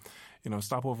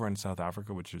 Stopover in South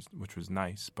Africa, which was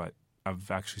nice, but I've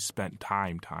actually spent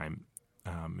time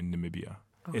in Namibia.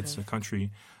 Okay. It's a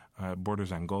country,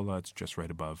 borders Angola. It's just right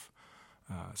above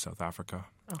South Africa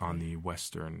on the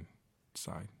western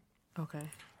side. Okay.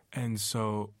 And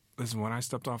so, listen, when I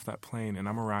stepped off that plane and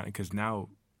I'm around, because now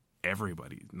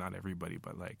everybody, not everybody,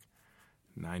 but like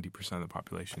 90% of the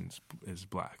population is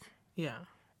black. Yeah.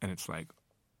 And it's like,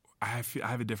 I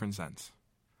have a different sense.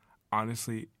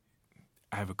 Honestly,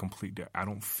 I have I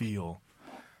don't feel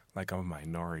like I'm a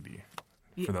minority.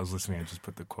 For those listening, I just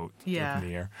put the quote in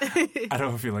the air. I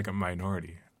don't feel like a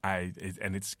minority.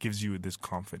 And it gives you this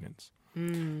confidence.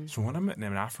 So when I'm in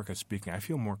Africa speaking, I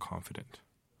feel more confident,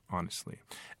 honestly.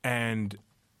 And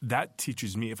that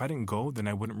teaches me, if I didn't go, then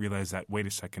I wouldn't realize that, wait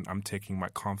a second, I'm taking my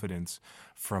confidence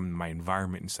from my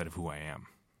environment instead of who I am.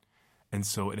 And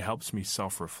so it helps me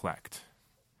self-reflect.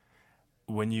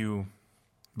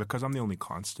 Because I'm the only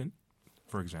constant,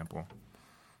 for example,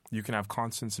 you can have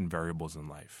constants and variables in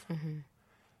life.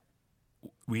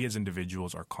 We as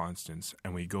individuals are constants,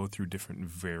 and we go through different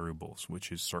variables,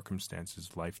 which is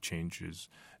circumstances, life changes,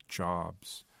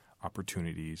 jobs,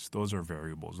 opportunities. Those are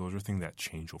variables. Those are things that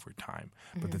change over time.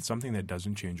 But then something that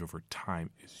doesn't change over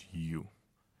time is you.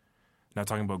 Not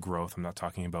talking about growth. I'm not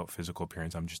talking about physical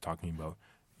appearance. I'm just talking about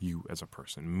you as a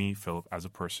person. Me, Philip, as a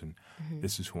person.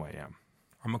 This is who I am.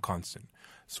 I'm a constant.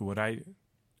 So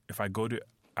if I go to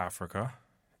Africa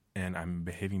and I'm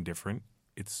behaving different,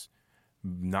 it's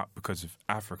not because of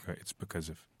Africa. It's because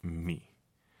of me.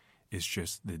 It's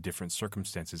just the different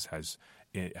circumstances has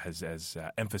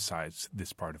emphasized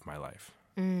this part of my life.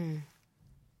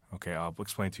 Okay, I'll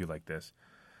explain to you like this.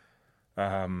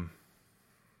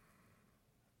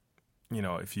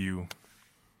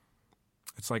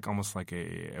 It's like almost like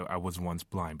I was once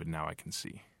blind, but now I can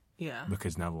see. Yeah.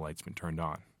 Because now the light's been turned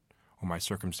on. Or my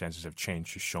circumstances have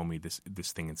changed to show me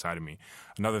this thing inside of me.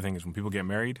 Another thing is when people get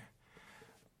married,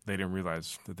 they didn't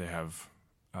realize that they have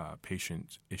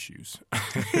patient issues.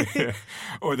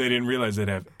 Or they didn't realize they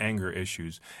have anger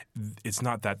issues. It's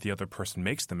not that the other person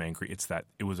makes them angry. It's that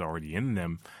it was already in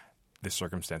them. The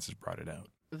circumstances brought it out.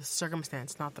 The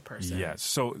circumstance, not the person. Yes.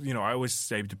 So, I always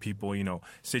say to people,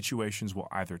 situations will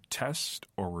either test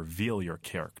or reveal your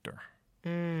character.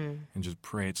 And just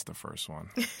pray it's the first one.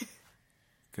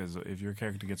 Because if your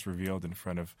character gets revealed in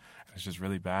front of, and it's just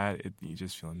really bad, you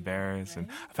just feel embarrassed. Right?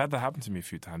 And I've had that happen to me a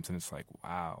few times, and it's like,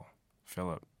 wow,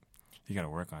 Philip, you got to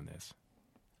work on this.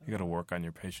 You got to work on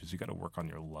your patience. You got to work on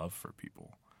your love for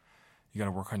people. You got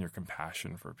to work on your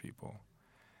compassion for people.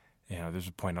 There's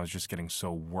a point I was just getting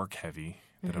so work heavy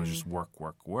that I was just work,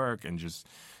 and just,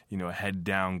 head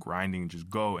down, grinding, just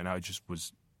go. And I just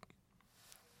was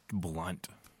blunt.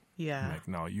 Yeah. I'm like,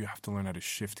 no, you have to learn how to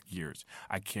shift gears.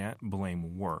 I can't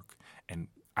blame work, and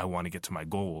I want to get to my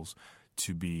goals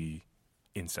to be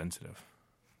insensitive.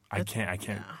 I can't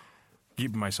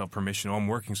give myself permission. Oh, I'm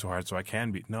working so hard so I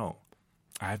can be. No,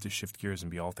 I have to shift gears and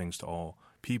be all things to all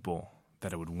people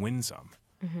that I would win some.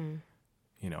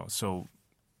 So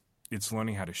it's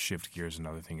learning how to shift gears.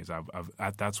 Another thing is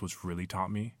that's what's really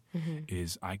taught me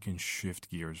is I can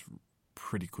shift gears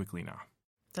pretty quickly now.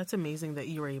 That's amazing that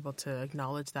you were able to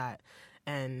acknowledge that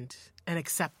and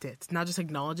accept it. Not just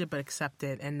acknowledge it, but accept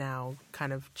it and now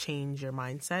kind of change your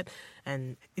mindset.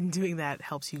 And in doing that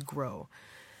helps you grow.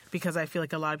 Because I feel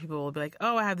like a lot of people will be like,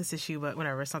 oh, I have this issue, but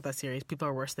whatever, it's not that serious. People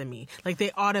are worse than me. Like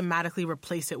they automatically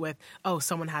replace it with, oh,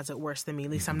 someone has it worse than me.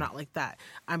 At least I'm not like that.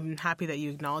 I'm happy that you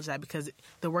acknowledge that because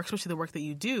especially the work that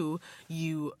you do,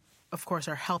 you of course,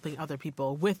 are helping other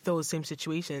people with those same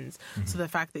situations. So the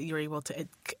fact that you're able to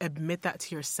admit that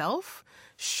to yourself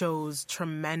shows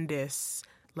tremendous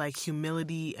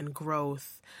humility and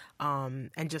growth,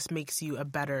 and just makes you a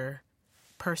better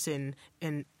person,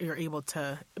 and you're able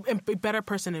to a better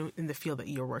person in the field that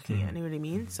you're working in. You know what I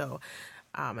mean? So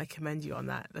I commend you on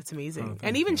that. That's amazing.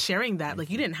 And even sharing that,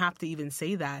 you didn't have to even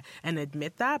say that and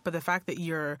admit that, but the fact that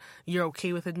you're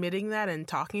okay with admitting that and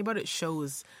talking about it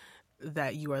shows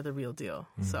that you are the real deal.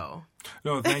 So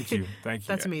no, thank you.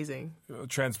 That's amazing.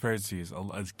 Transparency is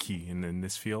key in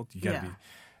this field. You gotta be.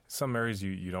 Some areas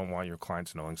you don't want your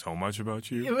clients knowing so much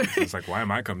about you. It's like, why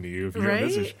am I coming to you if you have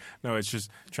this issue? No, it's just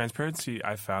transparency.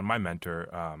 I found my mentor.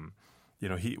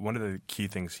 One of the key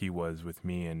things he was with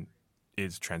me and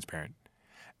is transparent.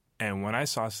 And when I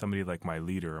saw somebody like my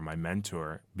leader or my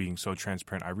mentor being so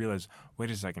transparent, I realized, wait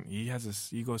a second, he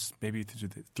goes maybe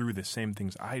through the same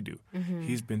things I do.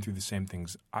 He's been through the same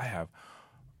things I have.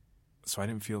 So I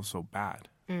didn't feel so bad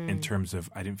in terms of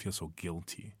I didn't feel so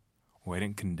guilty or I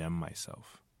didn't condemn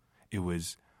myself. It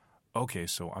was, okay,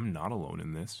 so I'm not alone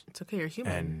in this. It's okay, you're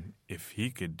human. And if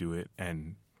he could do it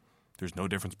and there's no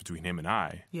difference between him and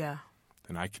I,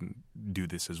 then I can do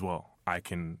this as well. I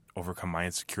can overcome my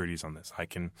insecurities on this. I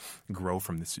can grow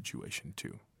from this situation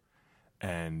too.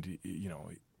 And,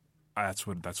 that's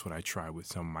what I try with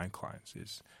some of my clients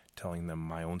is telling them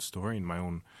my own story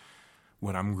and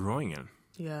what I'm growing in.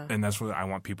 Yeah. And that's what I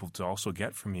want people to also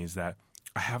get from me is that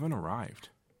I haven't arrived.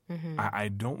 I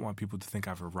don't want people to think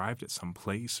I've arrived at some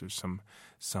place or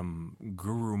some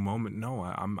guru moment. No,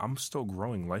 I'm still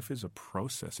growing. Life is a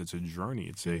process. It's a journey.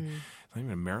 It's not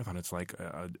even a marathon. It's like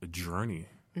a journey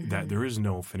that there is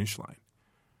no finish line.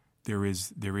 There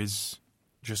is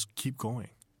just keep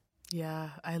going. Yeah,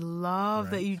 I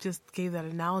love that you just gave that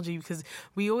analogy because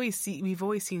we've always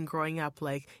seen growing up,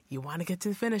 you want to get to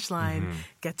the finish line,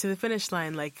 get to the finish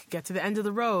line, get to the end of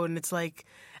the road. And it's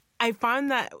I find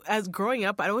that as growing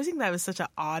up, I always think that was such an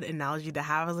odd analogy to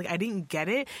have. I was I didn't get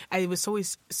it. It was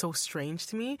always so strange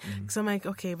to me. Because I'm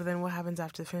okay, but then what happens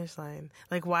after the finish line?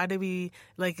 Why do we,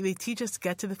 they teach us to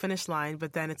get to the finish line,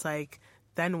 but then it's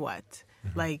then what?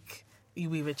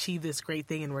 We've achieved this great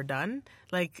thing and we're done?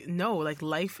 No,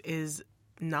 life is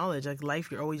knowledge.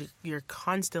 Life, you're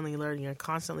constantly learning, you're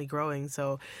constantly growing.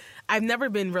 So I've never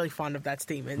been really fond of that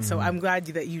statement. So I'm glad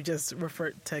that you just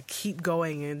referred to keep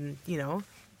going and,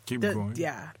 Keep going.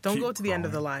 Yeah. Don't Keep go to the end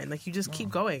of the going. line. Like, you just keep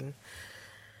going.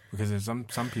 Because there's some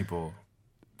people,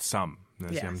 I'm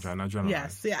trying to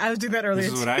Yes. Yeah, I was doing that earlier.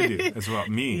 This is what I do as well.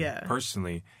 Me, Yeah.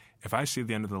 personally, if I see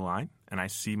the end of the line and I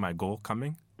see my goal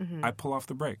coming, I pull off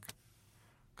the brake.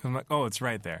 Because I'm like, oh, it's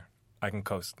right there. I can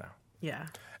coast now. Yeah.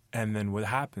 And then what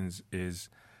happens is,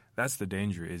 that's the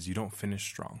danger, is you don't finish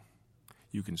strong.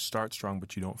 You can start strong,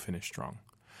 but you don't finish strong.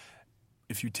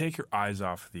 If you take your eyes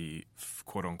off the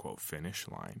quote-unquote finish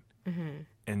line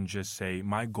and just say,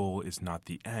 my goal is not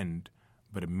the end,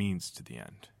 but a means to the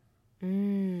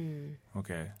end.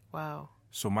 Okay? Wow.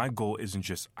 So my goal isn't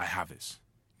just, I have this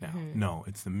now. No,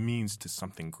 it's the means to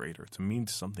something greater. It's a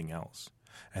means to something else.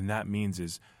 And that means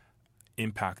is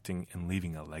impacting and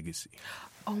leaving a legacy.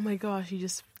 Oh my gosh, you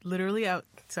just literally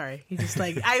you just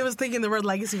like, I was thinking the word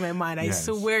legacy in my mind. I Yes.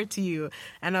 swear to you.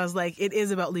 And I was like, it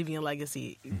is about leaving a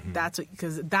legacy.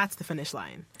 Because that's the finish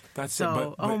line. That's So,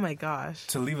 it. But oh my gosh.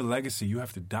 to leave a legacy, you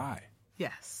have to die.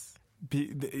 Yes.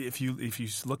 If you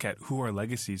look at who are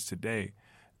legacies today,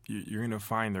 you're going to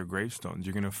find their gravestones.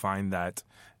 You're going to find that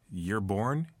you're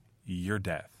born, you're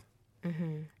death.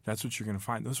 That's what you're going to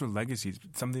find. Those are legacies,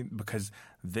 something because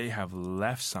they have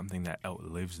left something that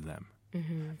outlives them.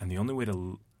 And the only way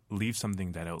to leave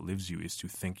something that outlives you is to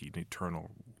think in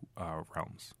eternal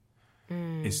realms,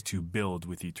 is to build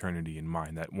with eternity in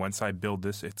mind. That once I build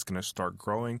this, it's going to start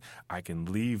growing. I can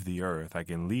leave the earth. I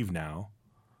can leave now.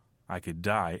 I could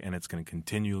die, and it's going to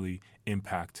continually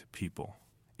impact people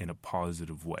in a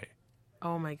positive way.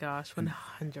 Oh my gosh,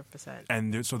 100%.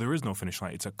 And so there is no finish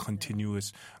line. It's a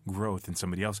continuous growth in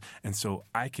somebody else. And so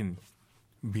I can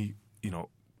be,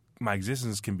 my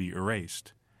existence can be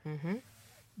erased.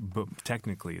 But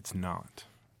technically it's not.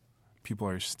 People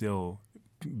are still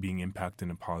being impacted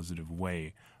in a positive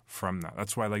way from that.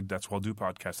 That's why I'll do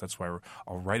podcasts. That's why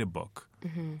I'll write a book.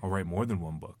 I'll write more than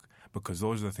one book because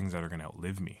those are the things that are going to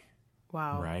outlive me.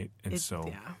 Wow. Right? And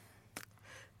Yeah.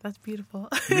 That's beautiful.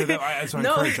 That's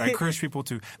why I encourage people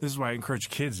to. This is why I encourage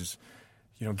kids is,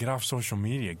 get off social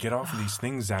media, get off of these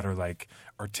things that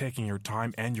are taking your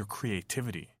time and your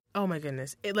creativity. Oh my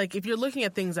goodness. If you're looking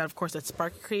at things that, of course, that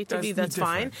spark creativity, that's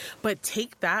different. fine. But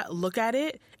take that, look at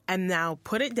it, and now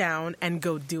put it down and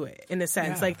go do it, in a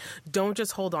sense. Yeah. Don't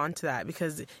just hold on to that.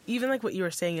 Because even what you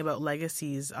were saying about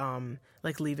legacies,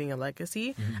 leaving a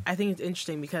legacy, I think it's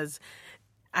interesting because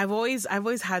I've always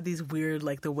had these weird,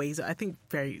 the ways, I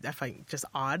find just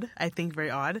odd. I think very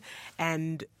odd.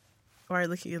 And, or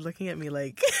you're looking at me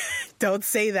like, don't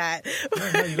say that.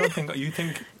 No, you don't think, you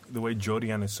think the way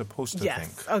Jodianne is supposed to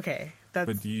think. Okay.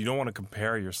 But you don't want to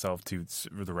compare yourself to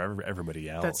everybody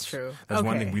else. That's true. That's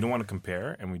one thing. We don't want to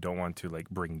compare, and we don't want to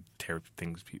tear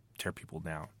people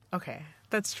down. Okay,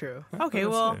 that's true. That's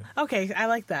Okay, I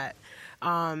like that.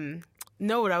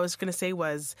 No, what I was going to say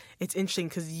was it's interesting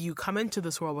because you come into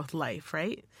this world with life,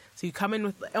 right? So you come in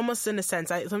with, almost in a sense,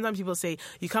 sometimes people say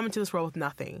you come into this world with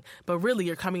nothing, but really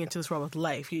you're coming into this world with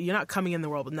life. You're not coming in the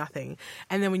world with nothing.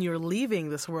 And then when you're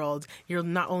leaving this world, you're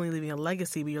not only leaving a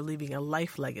legacy, but you're leaving a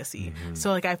life legacy.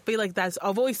 So I feel like I've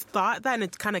always thought that, and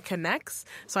it kind of connects.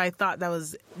 So I thought that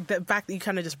was, the fact that you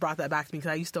kind of just brought that back to me,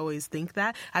 because I used to always think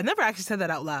that. I've never actually said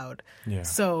that out loud. Yeah.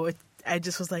 So I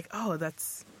just was like, oh,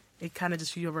 it kind of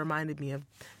just reminded me of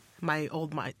my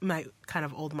kind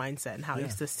of old mindset and how I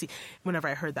used to see whenever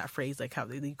I heard that phrase, how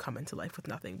you come into life with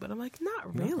nothing. But I'm like,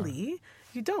 not really.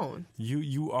 You don't.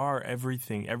 You are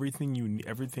everything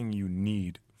you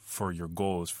need for your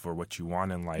goals, for what you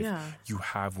want in life. Yeah. You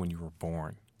have when you were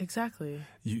born. Exactly.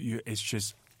 It's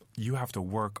just you have to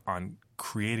work on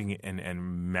creating it and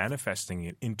manifesting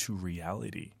it into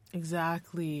reality.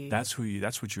 Exactly. That's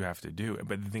what you have to do.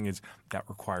 But the thing is, that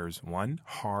requires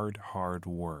hard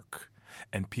work.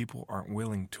 And people aren't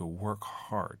willing to work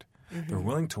hard. They're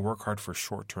willing to work hard for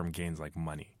short-term gains like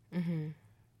money.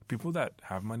 People that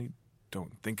have money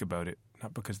don't think about it,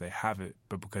 not because they have it,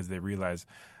 but because they realize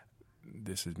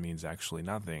means actually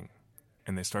nothing.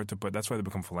 And they start to that's why they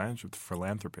become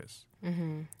philanthropists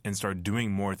and start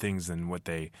doing more things than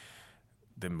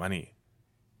than money.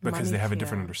 Because they have a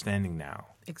different understanding now.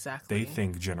 Exactly. They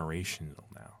think generational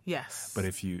now. Yes. But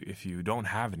if you don't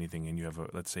have anything and you have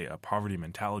let's say a poverty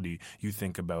mentality, you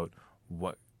think about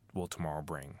what will tomorrow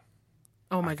bring.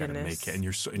 Oh my I gotta goodness. make it, and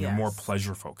you're more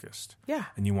pleasure focused. Yeah.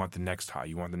 And you want the next high.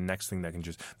 You want the next thing that can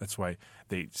just. That's why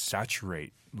they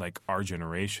saturate our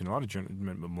generation. A lot of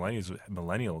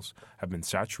millennials have been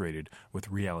saturated with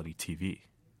reality TV.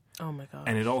 Oh my god.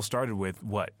 And it all started with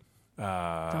what?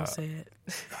 Don't say it.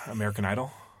 American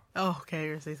Idol. Oh, okay,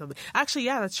 you're going to say something. Actually,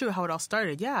 yeah, that's true, how it all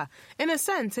started. Yeah. In a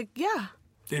sense, yeah.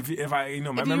 If I,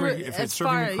 my If you memory, were if as it's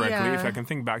serving me far- correctly, yeah. if I can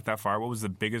think back that far, what was the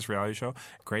biggest reality show?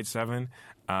 Grade 7,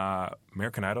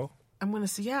 American Idol. I'm going to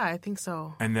say, yeah, I think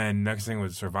so. And then next thing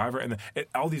was Survivor. And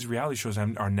all these reality shows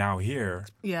are now here.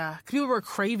 Yeah. People were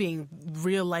craving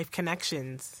real life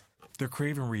connections. They're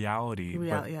craving reality,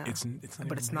 but Yeah. it's not But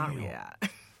even it's not real. real.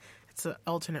 It's an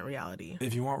alternate reality.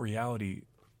 If you want reality,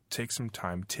 take some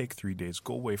time, take 3 days,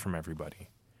 go away from everybody.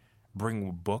 Bring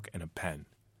a book and a pen.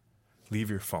 Leave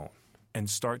your phone and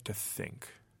start to think,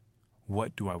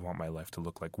 what do I want my life to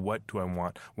look like? What do I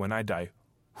want when I die?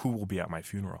 Who will be at my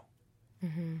funeral?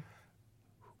 Mm-hmm.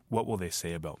 What will they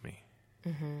say about me?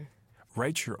 Mm-hmm.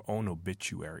 Write your own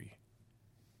obituary.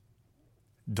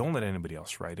 Don't let anybody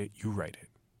else write it. You write it.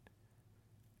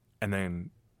 And then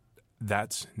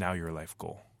that's now your life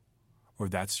goal. Or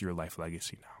that's your life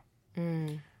legacy now.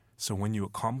 Mm. So when you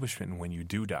accomplish it and when you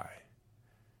do die,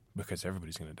 because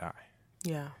everybody's going to die,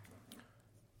 Yeah.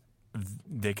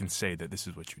 they can say that this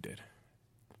is what you did.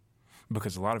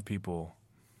 Because a lot of people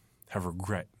have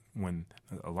regret when,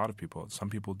 some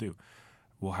people do,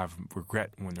 will have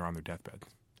regret when they're on their deathbed.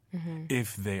 Mm-hmm.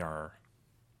 If they are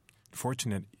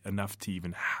fortunate enough to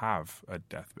even have a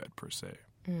deathbed per se.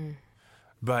 Mm.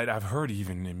 But I've heard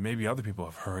even, and maybe other people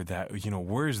have heard that,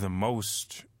 where's the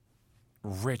most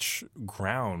rich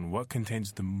ground? What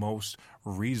contains the most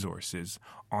resources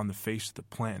on the face of the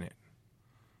planet?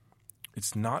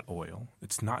 It's not oil.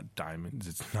 It's not diamonds.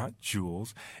 It's not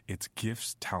jewels. It's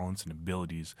gifts, talents, and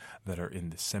abilities that are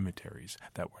in the cemeteries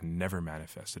that were never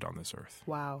manifested on this earth.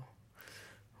 Wow.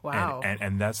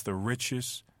 And that's the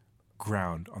richest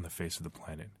ground on the face of the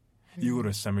planet. Mm-hmm. You go to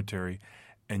a cemetery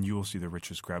and you will see the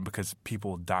richest ground because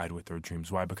people died with their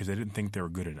dreams. Why? Because they didn't think they were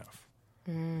good enough.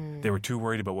 They were too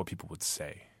worried about what people would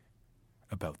say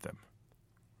about them.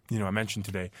 I mentioned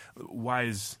today, why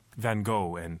is Van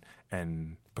Gogh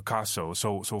and Picasso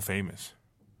so famous?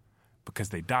 Because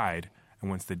they died, and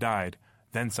once they died,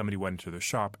 then somebody went into their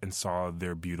shop and saw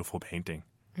their beautiful painting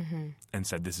and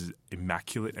said, this is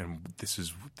immaculate and this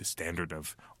is the standard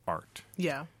of art.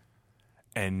 Yeah.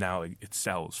 And now it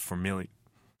sells for millions.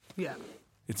 Yeah.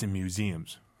 It's in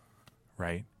museums,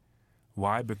 right?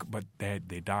 Why? But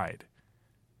they died.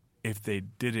 If they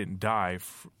didn't die,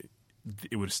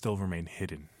 it would still remain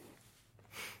hidden.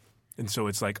 And so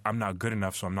it's like, I'm not good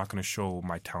enough, so I'm not going to show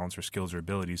my talents or skills or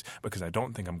abilities because I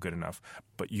don't think I'm good enough.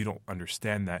 But you don't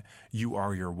understand that you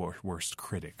are your worst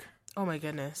critic. Oh, my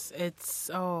goodness.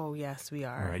 Yes, we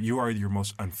are. Right? You are your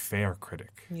most unfair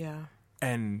critic. Yeah.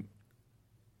 And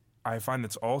I find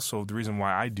that's also the reason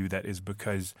why I do that is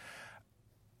because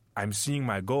I'm seeing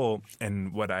my goal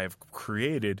and what I've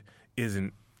created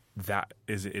isn't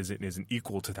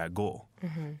equal to that goal.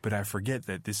 Mm-hmm. But I forget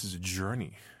that this is a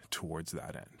journey towards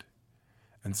that end.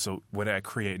 And so what I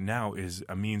create now is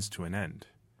a means to an end.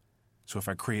 So if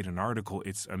I create an article,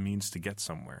 it's a means to get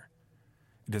somewhere.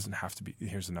 It doesn't have to be,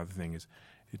 here's another thing, is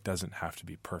it doesn't have to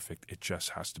be perfect. It just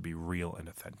has to be real and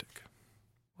authentic.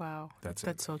 Wow.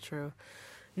 That's so true.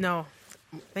 No,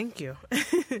 thank you.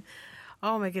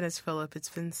 Oh my goodness, Philip, it's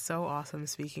been so awesome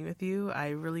speaking with you. I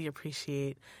really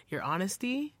appreciate your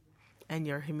honesty and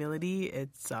your humility.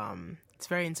 It's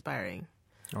very inspiring.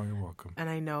 Oh, you're welcome. And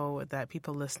I know that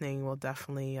people listening will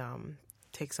definitely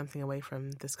take something away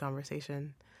from this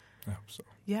conversation. I hope so.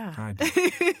 Yeah. I do.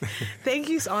 Thank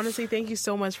you. Honestly, thank you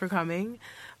so much for coming.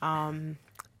 And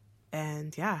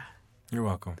yeah. You're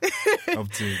welcome.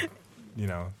 Hope to,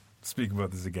 speak about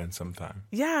this again sometime.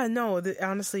 Yeah, no,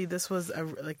 honestly, this was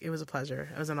it was a pleasure.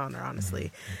 It was an honor,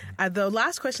 honestly. Mm-hmm. The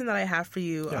last question that I have for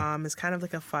you is kind of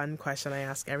like a fun question I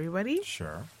ask everybody.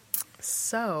 Sure.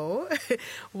 So,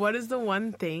 what is the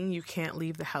one thing you can't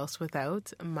leave the house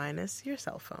without, minus your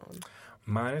cell phone?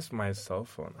 Minus my cell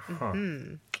phone? Huh.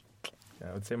 Mm-hmm. Yeah,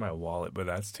 I would say my wallet, but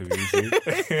that's too easy.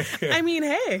 I mean,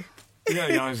 hey. Yeah,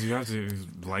 you have to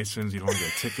license. You don't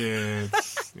get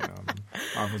tickets.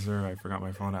 Officer, I forgot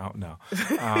my phone out. No.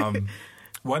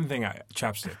 One thing,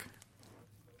 chapstick.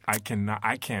 I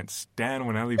can't stand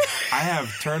when I leave. I have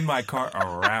turned my car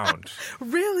around.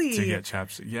 Really? To get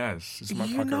chapstick. Yes. It's in my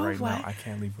pocket right now. I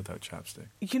can't leave without chapstick.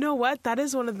 You know what? That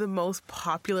is one of the most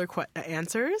popular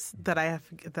answers that I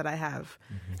have.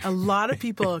 Mm-hmm. A lot of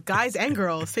people, guys and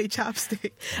girls, say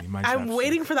chapstick. I'm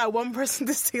waiting for that one person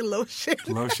to say lotion.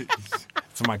 Lotion.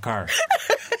 It's in my car.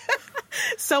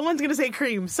 Someone's going to say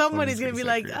cream. Somebody's going to be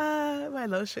like, cream. my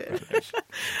lotion.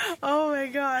 Oh, my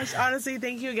gosh. Honestly,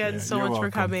 thank you again so you're much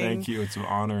welcome. for coming. Thank you. It's an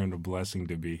honor and a blessing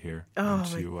to be here and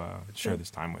to share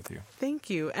this time with you. Thank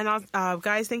you. And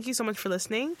guys, thank you so much for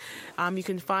listening. You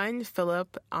can find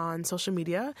Philip on social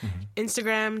media,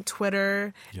 Instagram,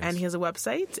 Twitter, and he has a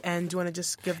website. And do you want to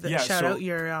just give shout out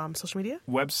your social media?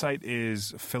 Website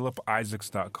is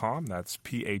philipizaacs.com. That's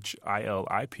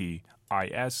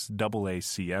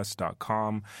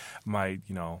philipizaacs.com. My,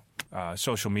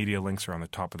 social media links are on the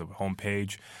top of the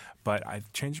homepage, but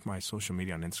I've changed my social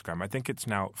media on Instagram. I think it's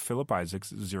now Philip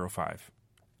Isaacs 05.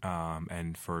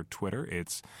 And for Twitter,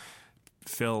 it's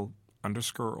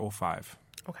Phil_05.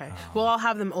 Okay. Well, I'll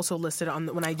have them also listed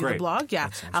when I do the blog. Yeah,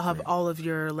 I'll have great. all of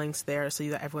your links there so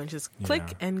that everyone just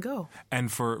click and go.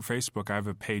 And for Facebook, I have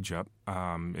a page up.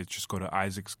 It's just go to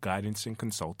Isaacs Guidance and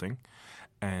Consulting.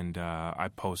 And I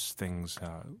post things,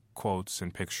 quotes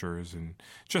and pictures, and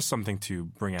just something to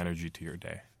bring energy to your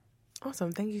day.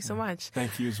 Awesome. Thank you so much.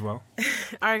 Thank you as well. All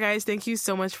right, guys. Thank you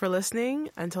so much for listening.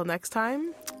 Until next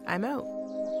time, I'm out.